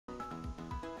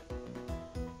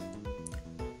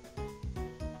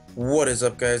What is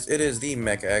up, guys? It is the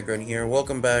TheMechaAgrron here.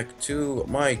 Welcome back to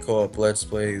my co-op Let's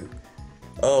Play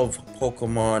of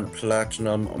Pokemon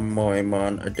Platinum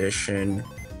Moemon Edition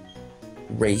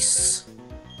Race.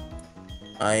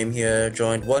 I am here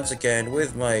joined once again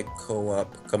with my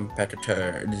co-op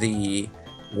competitor, the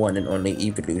one and only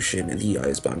evolution, the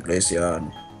Icebound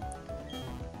Glaceon.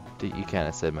 You kind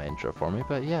of said my intro for me,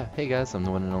 but yeah. Hey guys, I'm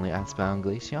the one and only Icebound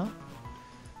Glaceon.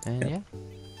 And Yep.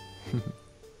 yeah.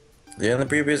 Yeah, in the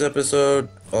previous episode,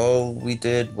 all we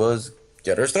did was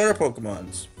get our starter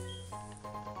Pokemons.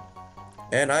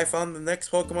 And I found the next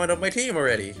Pokemon of my team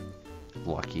already.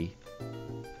 Lucky.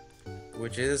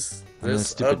 Which is I'm in a this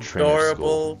stupid trainer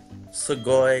adorable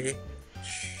Sugoi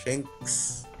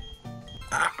Shinx.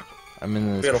 I'm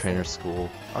in this Beautiful. trainer school.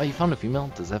 Oh, you found a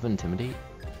female? Does that have Intimidate?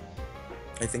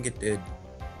 I think it did.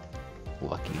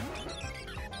 Lucky.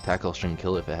 Tackle shouldn't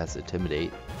kill if it has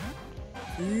Intimidate.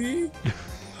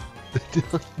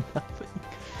 Nothing.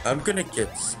 I'm gonna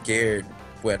get scared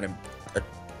when I'm.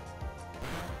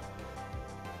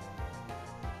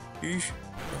 Eesh.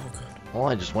 Oh god. Well,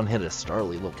 I just one hit a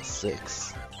Starly level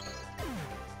 6.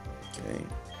 Okay.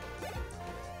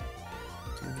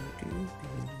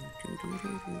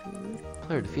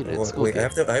 Player defeated. Oh, It's cool. wait, I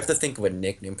have to think of a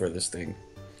nickname for this thing.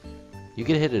 You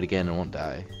can hit it again and won't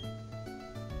die.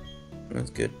 That's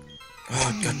good.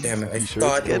 Oh god damn it! I You sure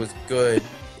thought it's it good? was good.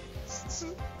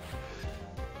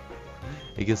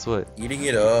 Hey, guess what? Eating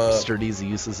it up. Sturdy is a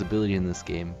useless ability in this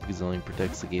game because it only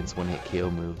protects against one-hit KO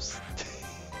moves.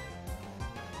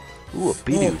 Ooh, a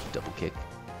Bidoof double kick.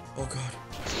 Oh god.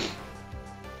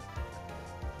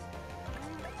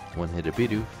 One hit a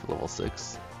Bidoof, level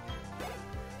 6.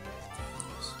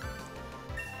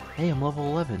 Hey, I'm level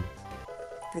 11.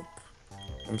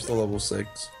 I'm still level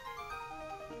 6.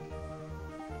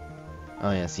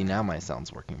 Oh yeah, see now my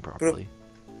sound's working properly.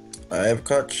 I have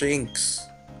caught Shinx.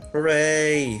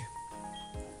 Hooray! I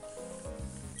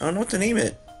don't know what to name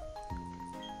it.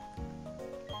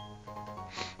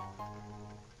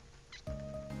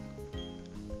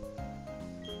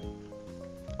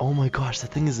 Oh my gosh,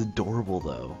 that thing is adorable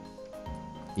though.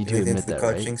 You do think admit it's the that,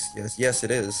 caught right? Shinx? Yes,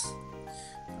 it is.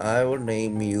 I will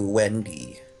name you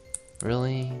Wendy.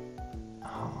 Really?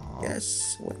 Oh.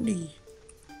 Yes, Wendy.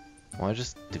 Well, I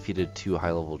just defeated 2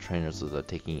 high-level trainers without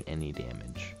taking any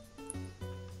damage.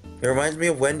 It reminds me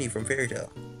of Wendy from Fairy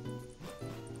Tail.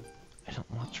 I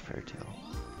don't watch Fairy Tail.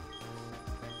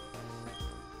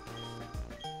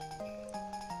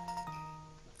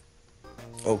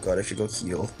 Oh god, I should go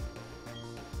heal.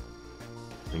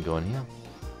 Then go and heal.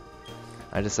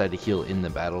 I decided to heal in the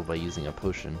battle by using a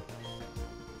potion.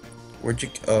 Where'd you?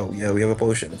 Oh yeah, we have a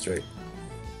potion. That's right.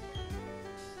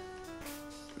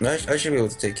 I should be able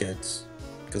to take hits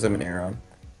because I'm an Aron.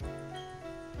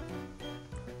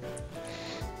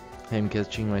 Hey, I'm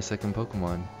catching my second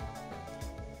Pokemon.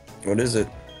 What is it?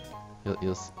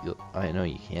 You'll I know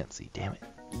you can't see. Damn it.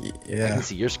 I Yeah. can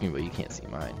see your screen, but you can't see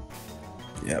mine.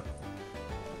 Yep.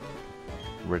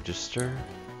 Register.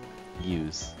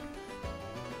 Use.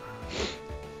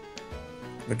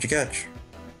 What'd you catch?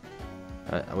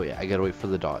 Wait, I gotta wait for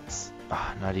the dots.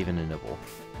 Ah, not even a nibble.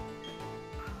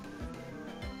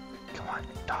 Come on,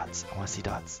 dots. I wanna see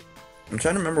dots. I'm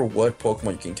trying to remember what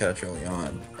Pokemon you can catch early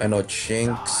on. I know Shinx.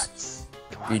 Dots.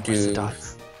 Come on, You where's the do.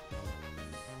 dots?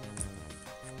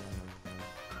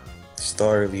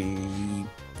 Starly.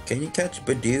 Can you catch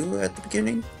Bidoof at the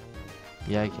beginning?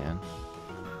 Yeah, I can.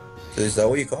 Is that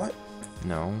what you caught?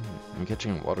 No, I'm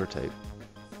catching a water type.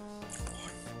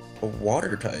 A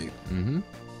water type. Mm-hmm.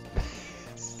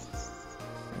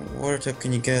 What water type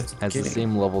can you get at the Has the beginning?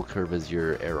 same level curve as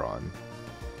your Aron.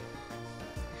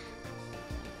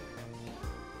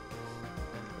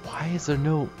 Why is there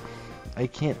no... I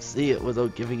can't see it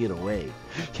without giving it away.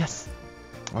 Yes!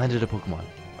 Landed a Pokemon.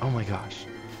 Oh my gosh.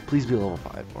 Please be level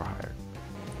 5 or higher.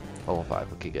 Level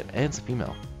 5, okay good. And it's a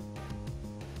female.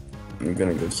 I'm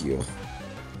gonna go heal.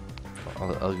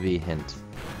 I'll give you a hint.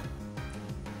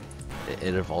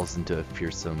 It evolves into a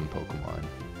fearsome Pokemon.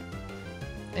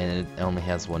 And it only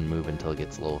has one move until it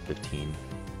gets level 15.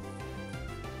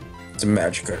 It's a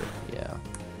Magikarp. Yeah.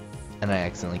 And I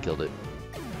accidentally killed it.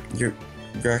 You're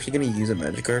actually gonna use a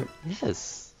Magikarp?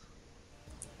 Yes.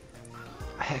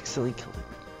 I accidentally killed it.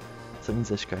 So that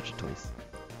means I scratched it twice.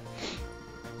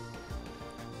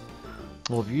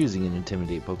 Well, if you're using an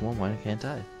Intimidate Pokemon, why can't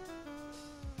I?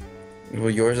 Well,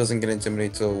 yours doesn't get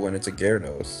intimidated till when it's a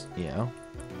Gyarados. Yeah.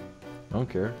 I don't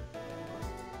care.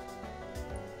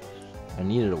 I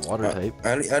needed a water type.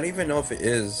 I don't even know if it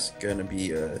is gonna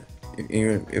be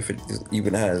even if it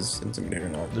even has intimidate or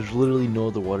not. There's literally no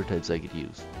other water types I could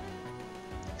use.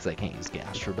 Because I can't use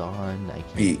Gastrodon, I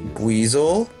can't Be use...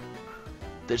 Weasel?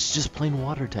 That's just plain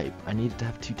water type. I needed to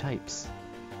have 2 types.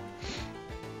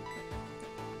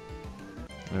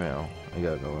 Well, I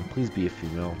got another one. Please be a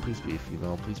female. Please be a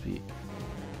female. Please be...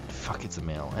 Fuck, it's a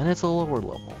male. And it's a lower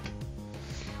level.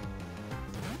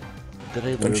 Did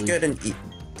I literally... Don't you get an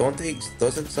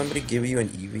doesn't somebody give you an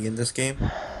Eevee in this game?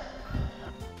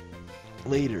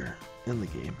 Later in the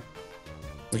game.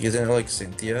 Like, isn't it like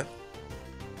Cynthia?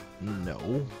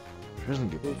 No. She doesn't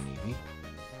give me an Eevee.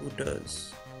 Who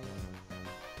does?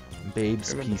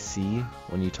 Babes PC,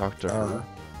 when you talk to her.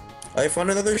 I found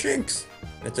another Shinx.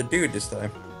 It's a dude this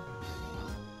time.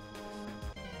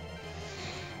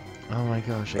 Oh my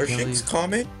gosh, I Or can't Shinx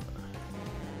Comet?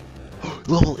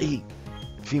 Level 8!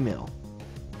 Female.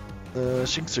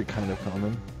 Shinx are kind of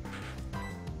common.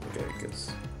 Okay,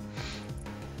 because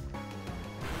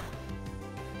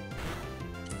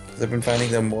I've been finding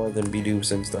them more than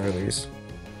Bidoos and Starlies.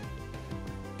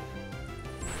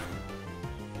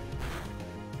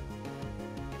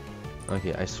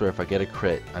 Okay, I swear if I get a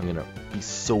crit, I'm gonna be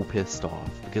so pissed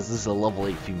off. Because this is a level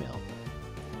 8 female.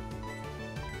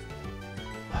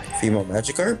 Female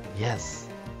Magikarp? Yes.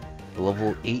 The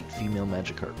level 8 female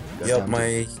Magikarp. Got Yep, down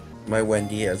to my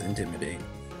Wendy has Intimidate.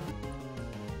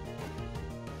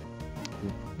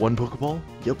 1 Pokeball?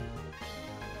 Yep.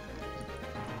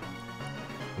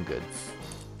 I'm good.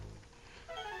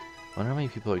 I wonder how many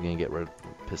people are gonna get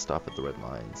pissed off at the red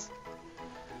lines.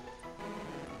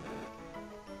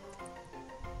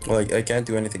 Well, I can't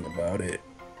do anything about it.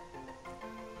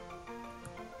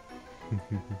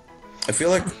 I feel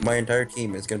like my entire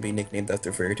team is gonna be nicknamed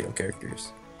after fairy tale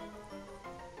characters.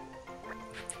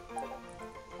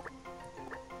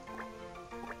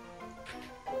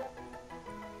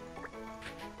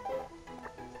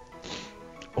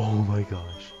 Oh my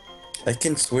gosh. I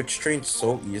can switch trains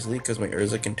so easily because my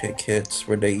Urza can take hits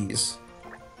for days.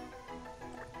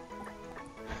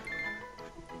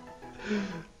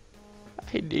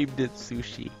 I named it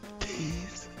Sushi.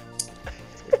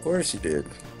 Of course you did.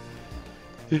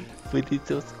 But it's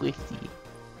so squishy.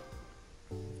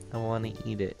 I want to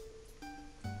eat it.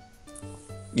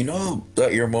 You know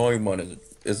that your Moemon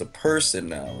is a person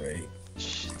now, right?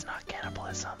 Shh, it's not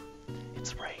cannibalism.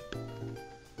 It's rape.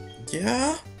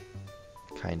 Yeah?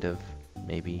 Kind of.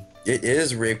 Maybe. It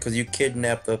is rape because you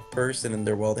kidnapped a person in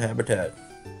their wild habitat.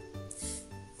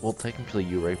 Well, technically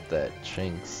you raped that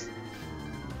Shinx.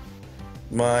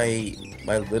 My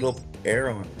little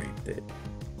Aron raped it.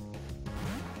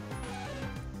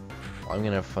 I'm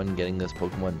gonna have fun getting this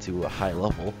Pokemon to a high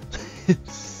level.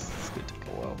 It's gonna take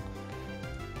a while.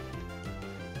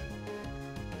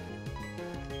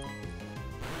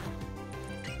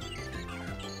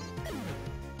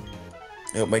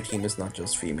 I hope my team is not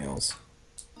just females.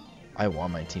 I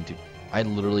want my team to... I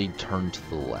literally turned to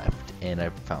the left and I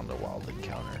found a wild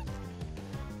encounter.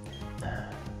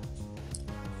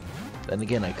 Then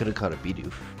again, I could have caught a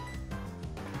Bidoof.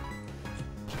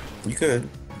 You could.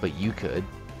 But you could.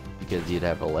 Because you'd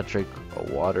have electric, a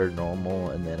water, normal,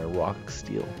 and then a rock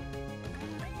steel.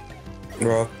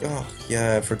 Rock. Oh,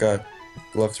 yeah, I forgot.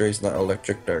 Luxray is not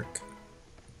electric dark.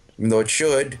 Even though it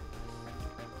should.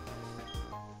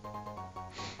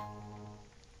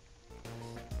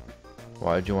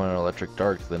 Why would you want an electric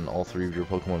dark? Then all 3 of your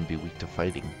Pokemon would be weak to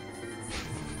fighting.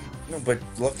 No, but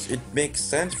it makes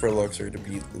sense for Luxray to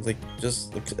be, like,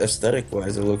 just aesthetic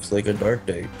wise, it looks like a dark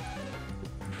type.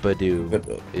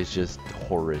 Badoo is just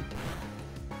horrid.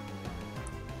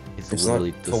 It's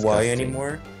literally not disgusting. kawaii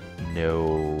anymore?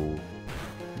 No.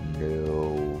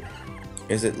 No.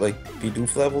 Is it like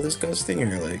Bidoof level disgusting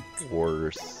or like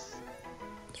Worse.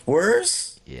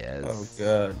 worse? Yes. Oh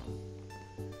god.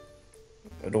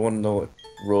 I don't want to know what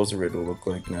Roserade will look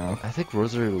like now. I think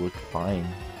Roserade would look fine.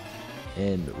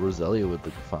 And Roselia would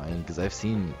look fine, because I've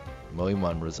seen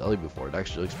Moemon Roselia before. It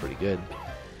actually looks pretty good.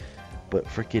 But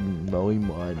freaking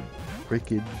Moemon,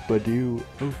 freaking Badoo,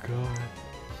 oh god.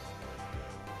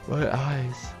 My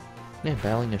eyes. Man,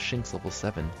 battling a Shinx level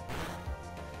 7.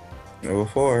 Level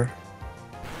 4.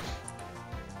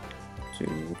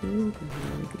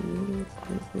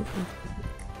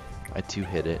 I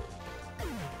 2-hit it.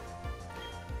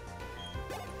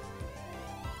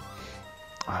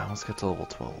 I almost got to level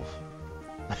 12.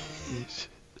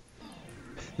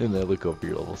 And then I look over,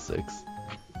 you're level 6.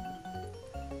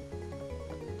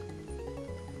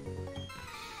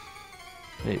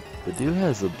 Hey, Badoo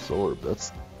has Absorb.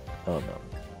 That's, I don't know,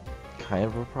 kind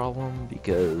of a problem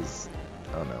because,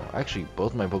 I don't know. Actually,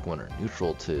 both my Pokemon are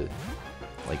neutral to,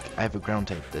 like, I have a ground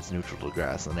type that's neutral to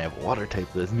grass, and I have a water type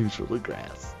that's neutral to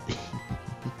grass.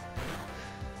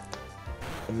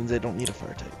 That means I don't need a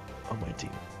fire type on my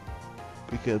team.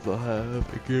 because I'll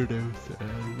have a Gyarados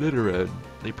and Nidoran.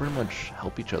 They pretty much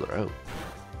help each other out.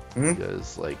 Hmm?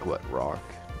 Because, like, what, rock?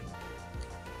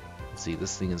 See,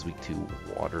 this thing is weak to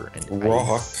water and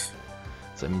Rock. ice.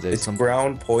 So that means I have It's some...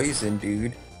 ground poison,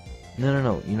 dude.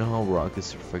 No. You know how rock is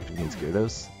super effective against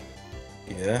Gyarados?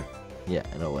 Yeah. Yeah,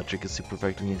 and electric is super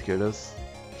effective against Gyarados?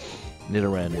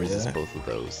 Nidoran resists Yeah. both of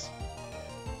those.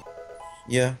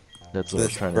 Yeah. That's what I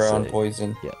was trying to ground say.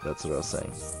 poison. Yeah, that's what I was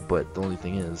saying. But the only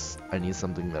thing is, I need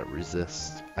something that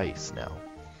resists ice now.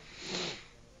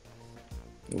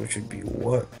 Which would be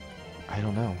what? I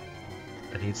don't know.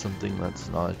 I need something that's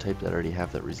not a type that I already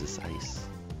have that resists ice.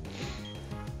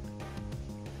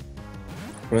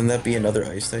 Wouldn't that be another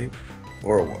ice type?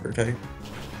 Or a water type?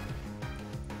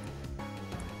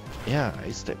 Yeah,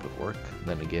 ice type would work.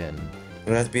 Then again,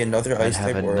 Would it have to be another I'd ice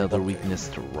have type or another a water weakness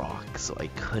to rock, so I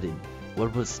couldn't. What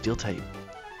about steel type?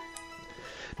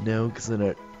 No, because then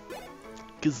it...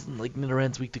 Because, like,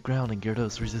 Nidoran's weak to ground and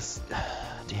Gyarados resists...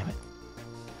 Damn it.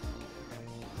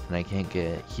 And I can't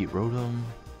get Heat Rotom.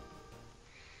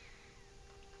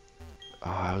 Oh,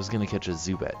 I was gonna catch a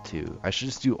Zubat too. I should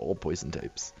just do all poison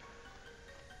types.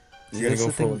 You See, gotta that's go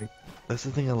the for thing. That's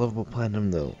the thing I love about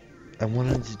Platinum, though. I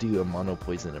wanted to do a mono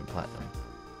poison in Platinum.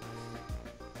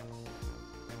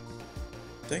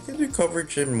 They can do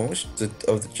coverage in most of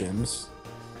the gyms.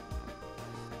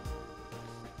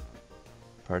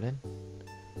 Pardon?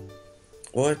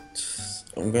 What?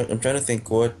 I'm trying to think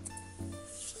what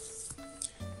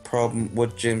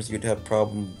gyms you'd have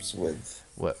problems with.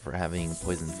 What, for having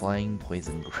poison flying,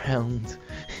 poison ground,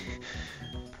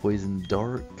 poison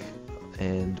dark,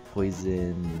 and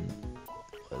poison...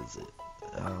 what is it?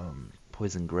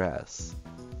 Poison grass.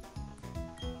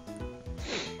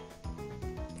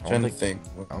 Trying to think.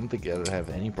 I don't think I'd have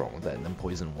any problem with that. And then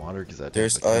poison water, because that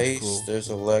There's type's like ice, cool. there's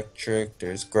electric,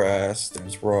 there's grass,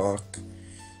 there's rock.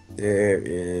 There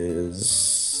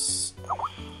is...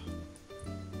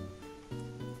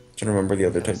 trying to remember the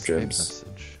other type Skype gyms.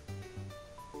 message.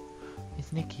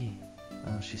 It's Nikki.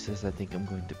 Oh, she says I think I'm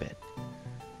going to bed.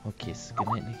 Okay, so good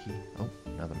night, Nikki. Oh,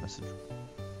 another message.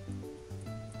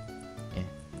 Yeah.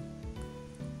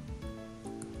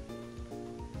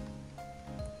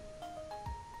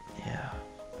 Yeah.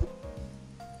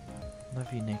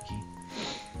 Love you, Nikki.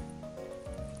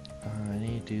 I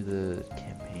need to do the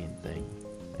campaign thing.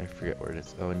 I forget where it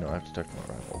is. Oh no, I have to talk to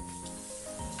my rival.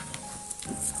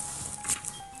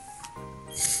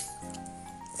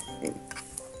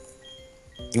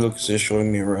 Lucas is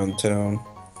showing me around town.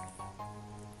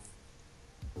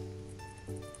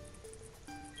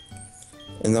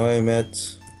 And now I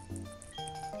met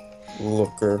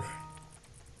Looker.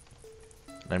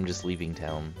 I'm just leaving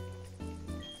town.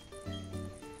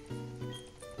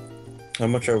 How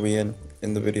much are we in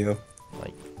the video?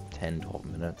 Like 10-12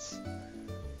 minutes.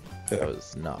 Yeah. I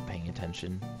was not paying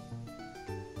attention.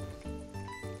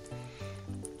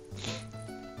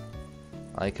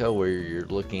 I like how where you're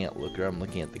looking at Looker, I'm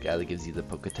looking at the guy that gives you the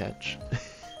Poketouch.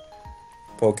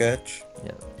 Poketch?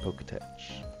 Yeah,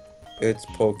 Poketouch. It's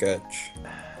Poketch.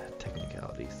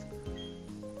 Technicalities.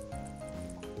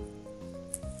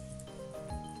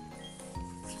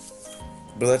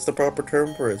 But that's the proper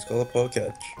term for it. It's called a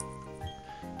Poketch.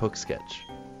 Pokesketch.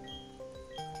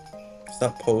 It's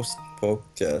not Poketch.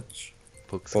 Pokesketch.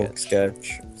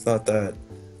 Pokesketch. It's not that.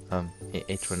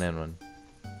 H1N1.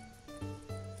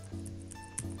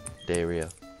 Diarrhea.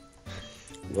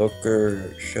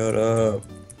 Looker, shut up.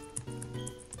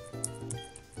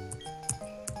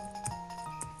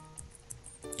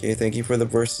 Okay, thank you for the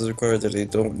verses required that they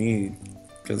don't need.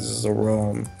 Because this is a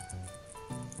ROM.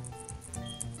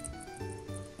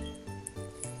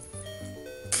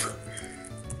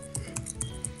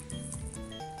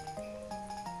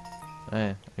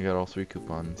 Hey, I got all 3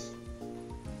 coupons.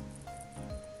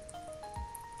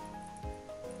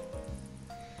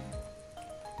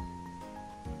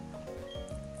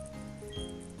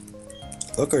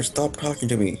 Looker, stop talking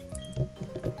to me.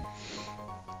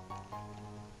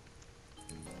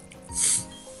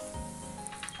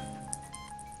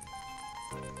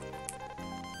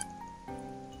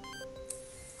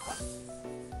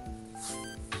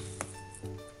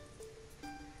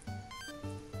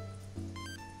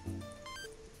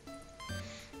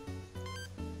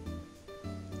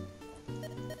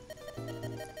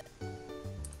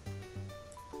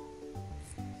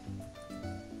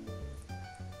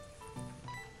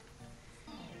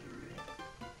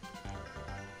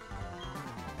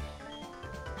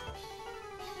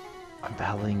 I'm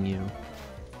battling you.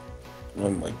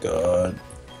 Oh my god.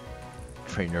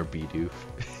 Trainer Bidoof.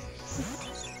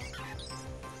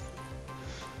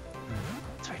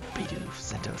 That's right, Bidoof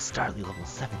sent out Starly level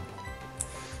 7.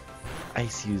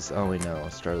 Ice use. Oh wait, no.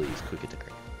 Starly use quick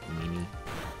attack. Meanie.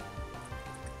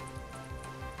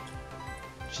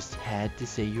 Just had to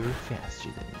say you were faster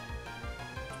than me.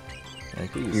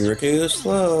 Okay, You're too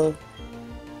slow.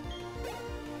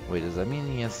 Wait, does that mean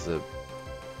he has to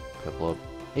Piplup?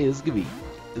 Hey, this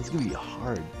is gonna be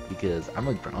hard because I'm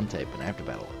a ground type and I have to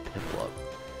battle a Piplup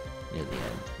near the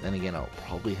end. Then again, I'll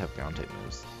probably have ground type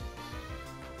moves.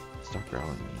 Stop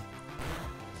growling me.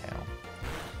 Ow.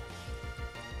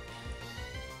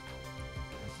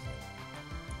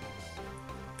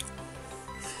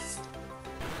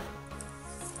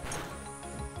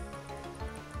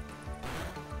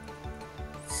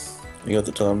 You got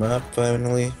the top map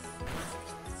finally.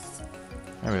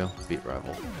 There we go. Beat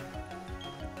rival.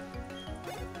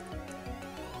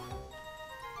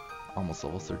 Almost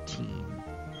level 13.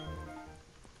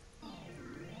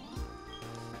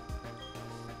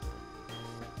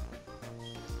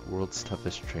 World's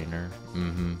toughest trainer.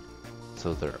 Mm-hmm.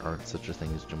 So there aren't such a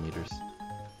thing as gym leaders.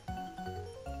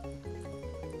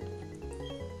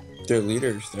 They're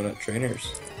leaders, they're not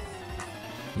trainers.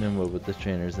 And then what with the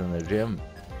trainers in their gym?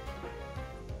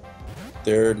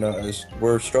 They're not as...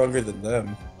 We're stronger than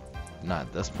them. Not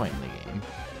at this point in the game.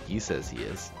 He says he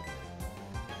is.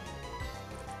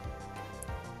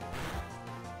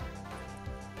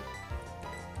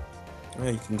 Yeah,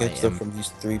 you can get stuff from these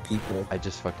 3 people. I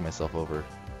just fucked myself over.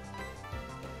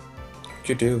 What'd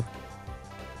you do?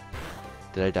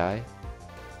 Did I die?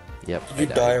 Yep. Did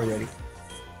you die already?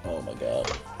 Oh my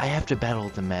god. I have to battle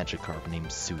the Magikarp named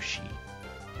Sushi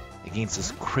against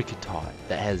this Kricketot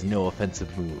that has no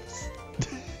offensive moves.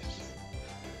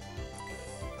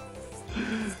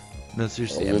 No,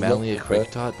 seriously, I'm battling a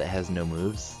Kricketot that has no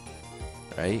moves,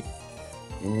 right?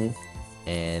 Mhm.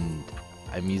 And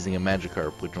I'm using a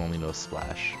Magikarp which only knows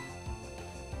Splash.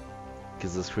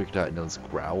 Because this Kricketot knows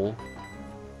Growl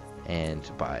and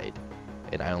Bide,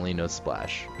 and I only know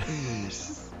Splash.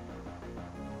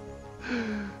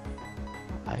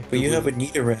 But you have a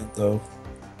Nidoran though.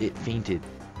 It fainted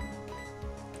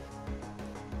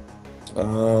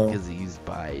Oh. because it used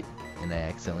Bide, and I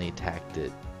accidentally attacked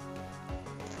it,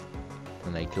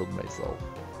 and I killed myself.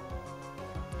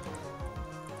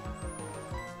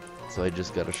 So I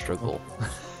just gotta struggle.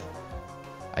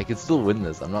 I can still win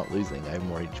this. I'm not losing. I have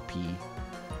more HP.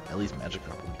 At least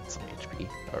Magikarp will get some HP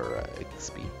or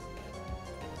XP.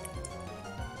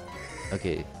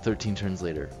 Okay, 13 turns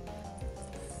later.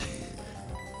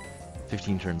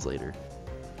 15 turns later.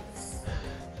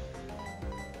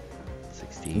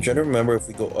 16. I'm trying to remember if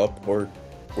we go up or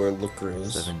where Looker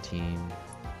is. 17.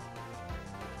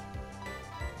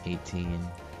 18.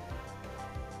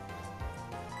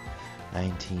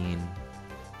 19.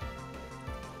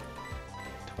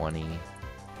 20.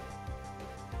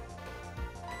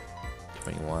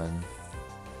 21.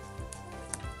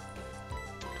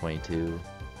 22.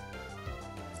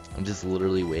 I'm just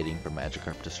literally waiting for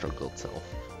Magikarp to struggle itself.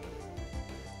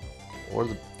 Or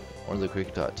the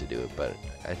Kricketot to do it, but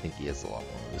I think he has a lot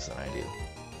more moves than I do.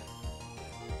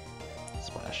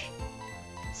 Splash.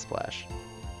 Splash.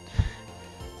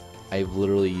 I've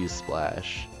literally used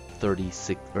Splash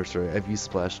 36, or sorry, I've used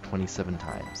Splash 27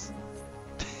 times.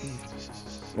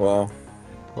 Wow.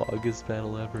 Longest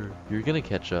battle ever. You're gonna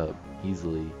catch up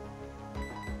easily.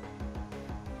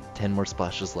 10 more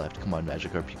splashes left. Come on,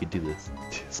 Magikarp, you can do this.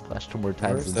 Splash 2 more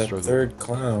times Where's and that struggle. third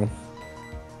clown?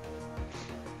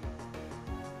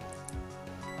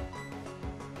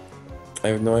 I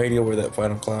have no idea where that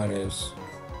final clown is.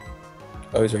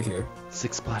 Oh, he's right here.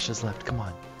 6 splashes left. Come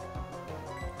on.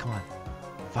 Come on.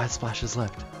 5 splashes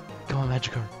left. Come on,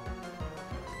 Magikarp.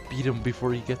 Beat him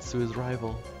before he gets to his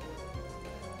rival.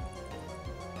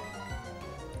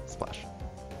 Splash.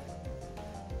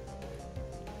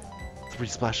 3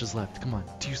 splashes left. Come on.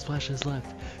 2 splashes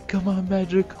left. Come on,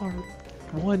 Magikarp.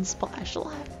 1 splash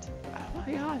left. Oh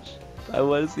my gosh. I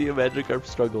want to see a Magikarp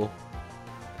struggle.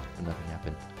 But nothing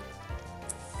happened.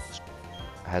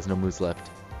 Has no moves left.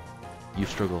 You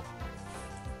struggle.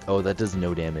 Oh, that does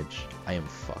no damage. I am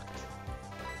fucked.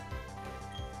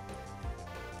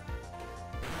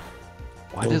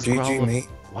 Why does GG,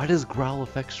 why does Growl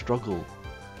affect struggle?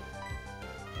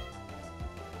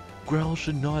 Growl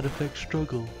should not affect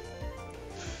struggle.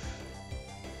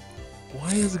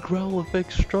 Why does Growl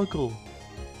affect struggle?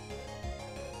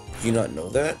 Do you not know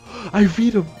that? I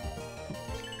beat him!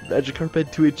 Magikarp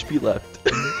had 2 HP left.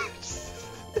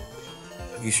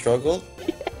 You struggled?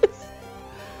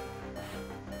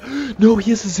 No,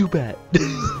 he has a Zubat!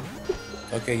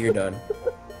 Okay, you're done.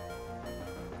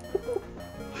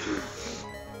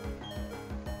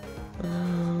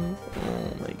 Oh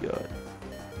my god.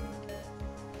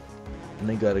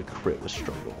 And I got a crit with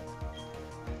struggle.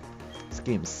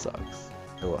 game sucks.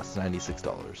 I lost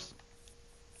 $96.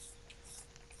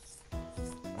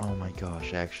 Oh my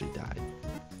gosh, I actually died.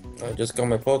 I just got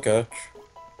my Poketch.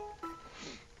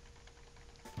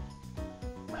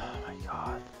 Oh my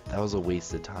god. That was a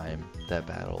waste of time, that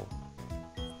battle.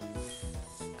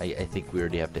 I think we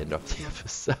already have to end off the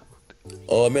episode.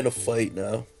 Oh, I'm in a fight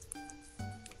now.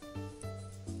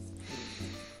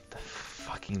 The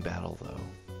fucking battle,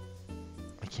 though.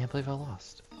 I can't believe I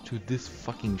lost to this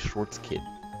fucking Shorts kid.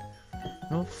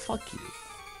 No, fuck you.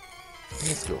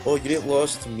 Let's go. Oh, you didn't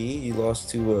lost to me. You lost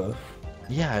to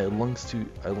Yeah, I lost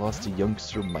to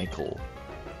youngster Michael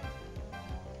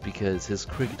because his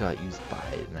Kricketot used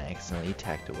Bite, and I accidentally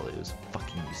attacked it while he was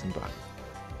fucking using Bite.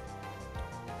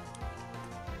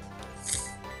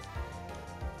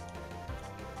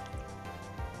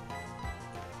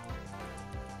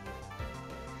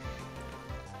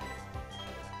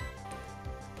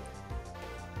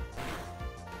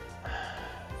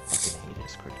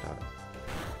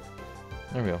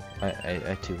 There we go.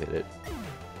 I two-hit it.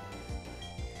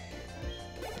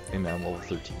 And now I'm level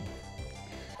 13.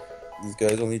 these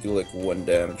guys only do like 1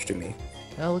 damage to me.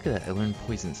 Oh, look at that. I learned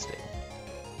Poison Sting.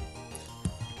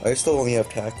 I still only have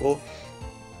Tackle,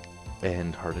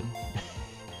 And Harden.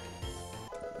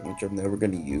 which I'm never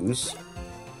gonna use.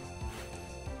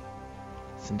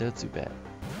 Send out Zubat.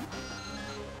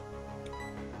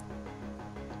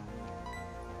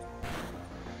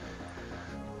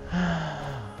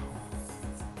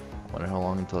 Wonder how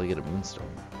long until I get a Moonstone.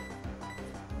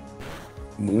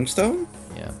 Moonstone?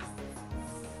 Yeah.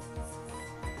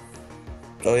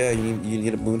 Oh yeah, you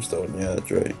need a Moonstone. Yeah,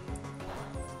 that's right.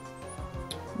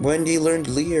 Wendy learned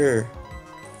Leer.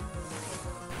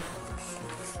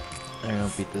 I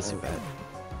don't beat this Zubat.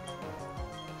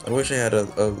 I wish I had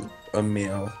a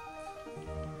male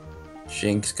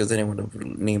Shinx, because then I would have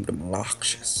named him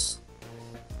Noxious.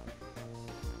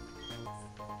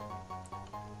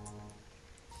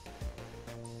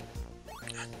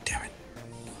 God damn it.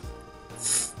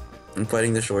 I'm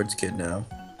fighting the Shorts kid now.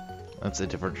 That's a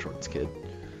different Shorts kid.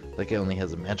 That guy only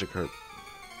has a Magikarp.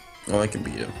 Oh, I can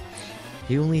beat him.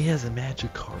 He only has a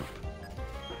Magikarp.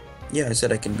 Yeah, I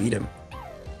said I can beat him.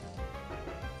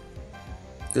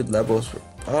 Good levels.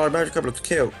 Oh, Magikarp looks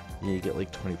cute. Yeah, you get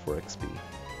like 24 XP.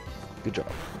 Good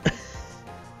job.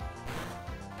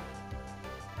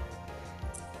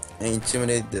 I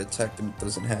intimidate the attack that it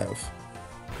doesn't have.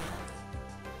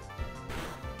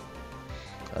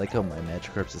 I like how my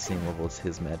Magikarp's the same level as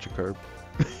his Magikarp.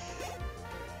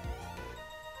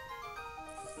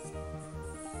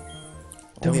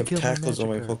 I only have kill my tackles on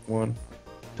my Magikarp. Pokemon.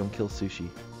 Don't kill Sushi.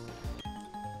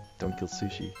 Don't kill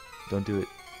Sushi. Don't do it.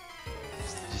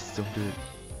 Just don't do it.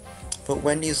 But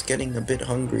Wendy's getting a bit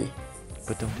hungry.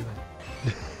 But don't do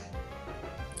it.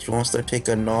 She wants to take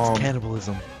a nom.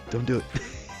 Cannibalism. Don't do it.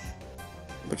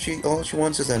 But all she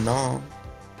wants is a nom.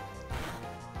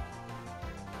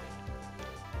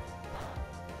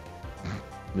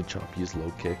 Machop use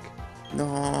low kick.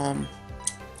 Nom.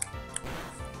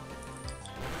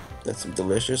 That's some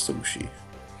delicious sushi.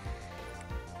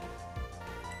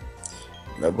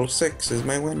 Level 6 is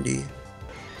my Wendy.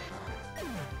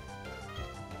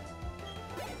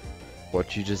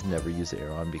 Watch you just never use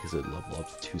Aeron because it level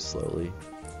ups too slowly.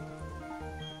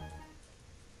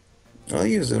 I'll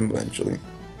use him eventually.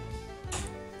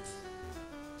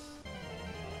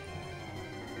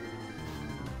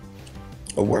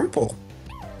 A Wurmple.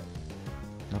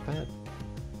 Not bad.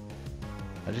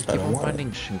 I just I keep don't on want it.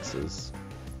 finding Shinxes.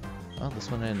 Oh, this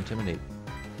one I Intimidate.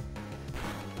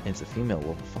 And it's a female,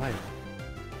 level 5.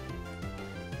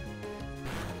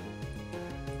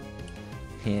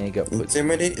 Yeah, I got put.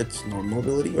 Intimidate, it's normal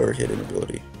ability or hidden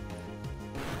ability?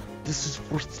 This is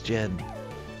 4th gen.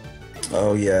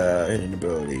 Oh yeah, hidden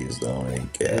ability is the only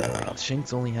Yeah. gap.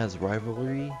 Shinx only has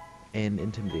Rivalry and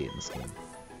Intimidate in this game.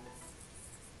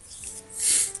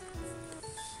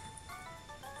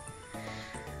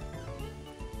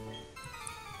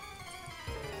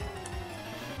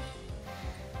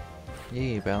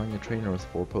 Yay, battling a trainer with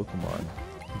 4 Pokemon.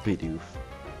 Bidoof.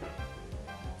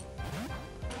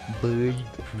 Bidoof.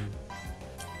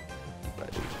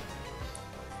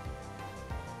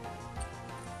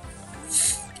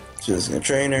 Choosing a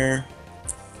trainer.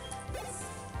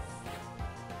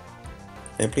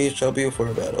 And please trouble you for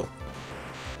a battle.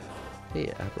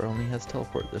 Hey, Abra only has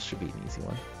Teleport. This should be an easy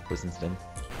one. Poison Sting.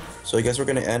 So I guess we're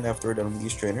gonna end after we're done with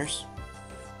these trainers.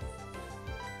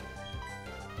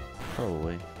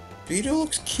 Probably. Beetle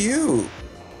looks cute.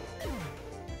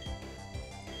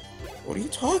 What are you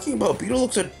talking about? Beetle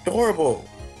looks adorable.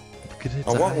 Look at its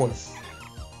I want eyes.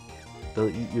 They'll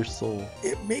eat your soul.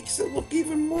 It makes it look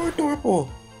even more adorable.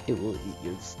 It will eat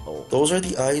your soul. Those are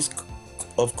the eyes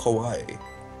of Kawaii.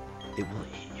 It will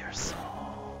eat your soul.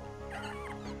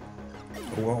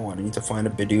 Whoa, I need to find a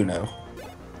Bidoo now.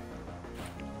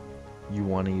 You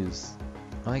want to use...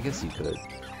 Oh, I guess you could.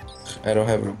 I don't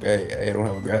have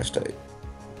a grass type.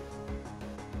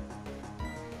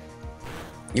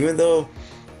 Even though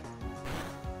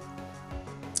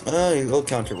it'll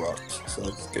counter rocks, so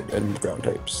that's good, and ground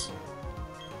types.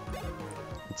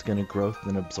 It's gonna growth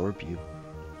and absorb you.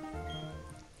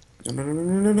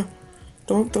 No.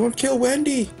 Don't kill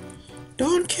Wendy!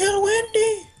 Don't kill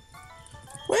Wendy!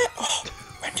 Where? Oh,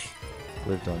 Wendy.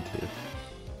 Lived on 2.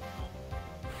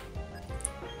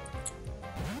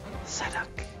 Sadok.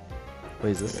 Wait,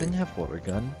 does this thing have water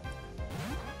gun?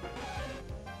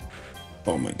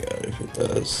 Oh my god, if it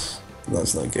does,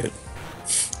 that's not good.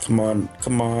 Come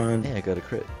on. Hey, I got a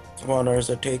crit. Come on,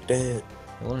 Ursa, take the hit.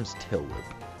 It learns Tail Whip.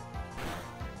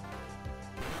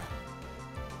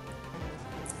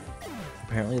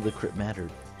 Apparently the crit mattered.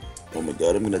 Oh my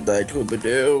god, I'm gonna die to a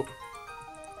Bidoo.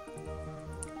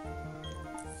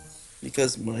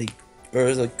 Because my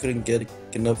Ursa couldn't get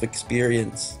enough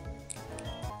experience.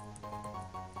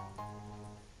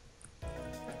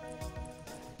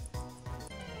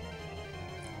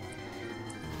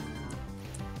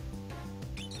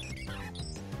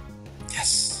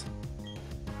 Yes!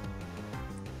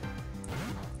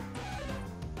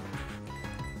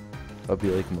 I'll be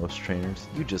like most trainers.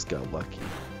 You just got lucky.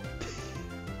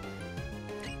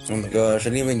 Oh my gosh, I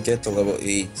didn't even get to level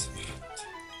 8.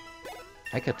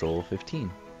 I got to level 15.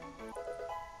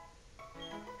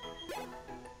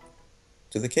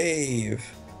 To the cave!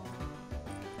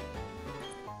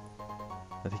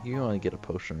 I think you want to get a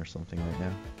potion or something right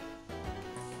now.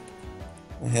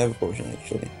 I have a potion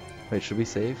actually. Wait, should we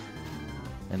save?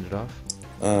 End it off?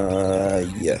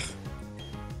 Yeah.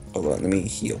 Hold on, let me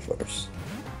heal first.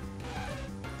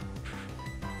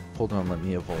 Hold on, let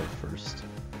me evolve first.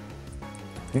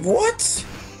 What?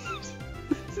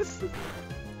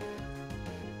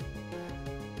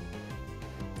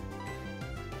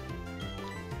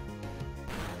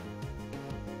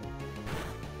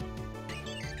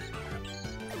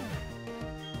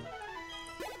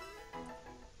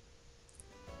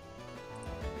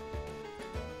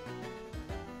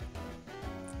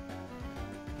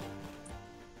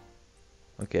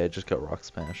 Okay, I just got Rock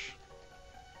Smash.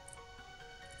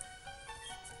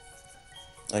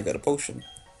 I got a potion.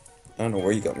 I don't know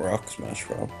where you got Rock Smash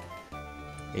from.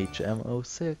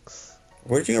 HM06.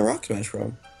 Where'd you get Rock Smash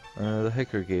from? The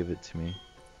hiker gave it to me.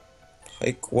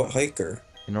 What hiker?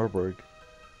 In Orberg.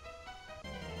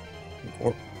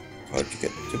 How'd you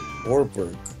get to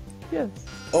Warburg? Yes.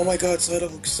 Oh my god,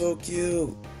 Psyduck looks so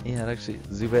cute! Yeah, it actually,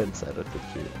 Zubat and Psyduck look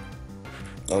cute.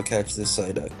 I'll catch this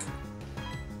Psyduck.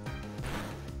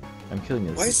 I'm killing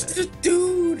this. Why is it a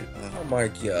dude? Oh my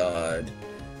god.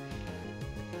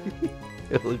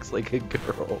 It looks like a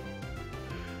girl.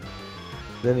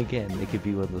 Then again, it could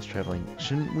be one of those traveling.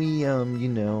 Shouldn't we, you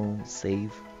know,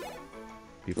 save?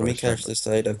 Let me catch this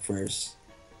Psyduck first.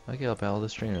 Okay, I'll battle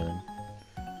this trainer then.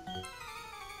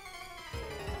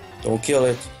 Don't kill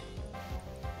it.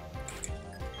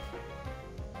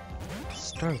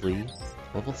 Starly,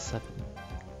 level 7.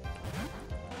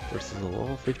 Versus a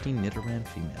level 15 Nidoran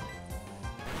female.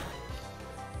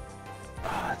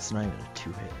 Ah, it's not even a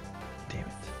 2-hit. Damn it.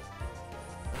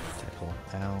 Tackle.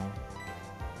 Ow.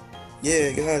 Yeah,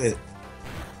 I got it.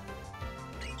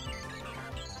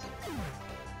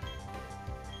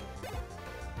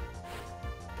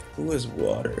 Who is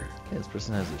water? Yeah, this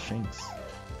person has a Shinx.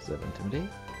 Does that intimidate?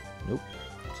 Nope.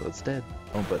 So it's dead.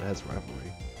 Oh, but it has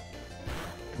rivalry.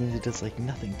 It means it does like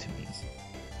nothing to me.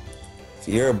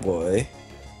 You're a boy,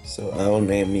 so I will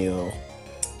name you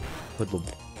Hoodlum.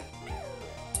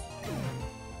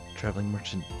 Traveling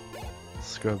merchant.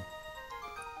 Scrub.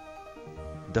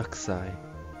 Duckseye.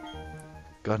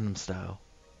 Gundam style.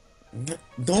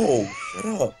 No, shut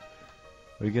up.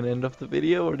 Are you gonna end off the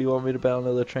video, or do you want me to battle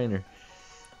another trainer?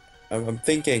 I'm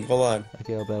thinking, hold on.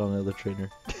 Okay, I'll battle another trainer.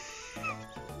 I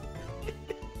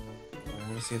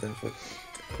want to see that foot.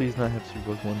 Please not have 2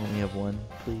 Pokemon, only have 1,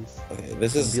 please. Okay,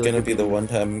 this is Be like gonna a be the Bidoof. one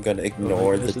time I'm gonna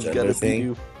ignore the gender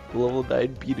thing. Bidoof. Level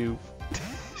 9 Bidoof.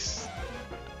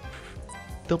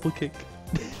 Double kick.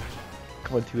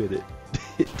 Come on, 2-hit it.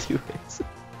 Hit 2 hits.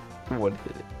 1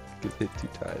 hit it. Get hit 2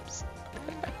 times.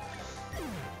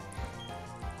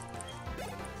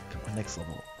 Come on, next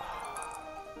level.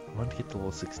 I want to get to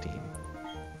level 16.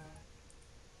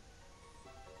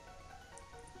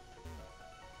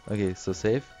 Okay, so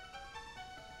save.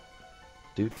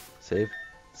 Dude, save.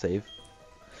 Save.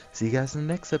 See you guys in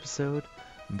the next episode.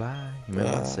 Bye. You might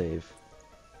want to save.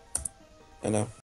 I know.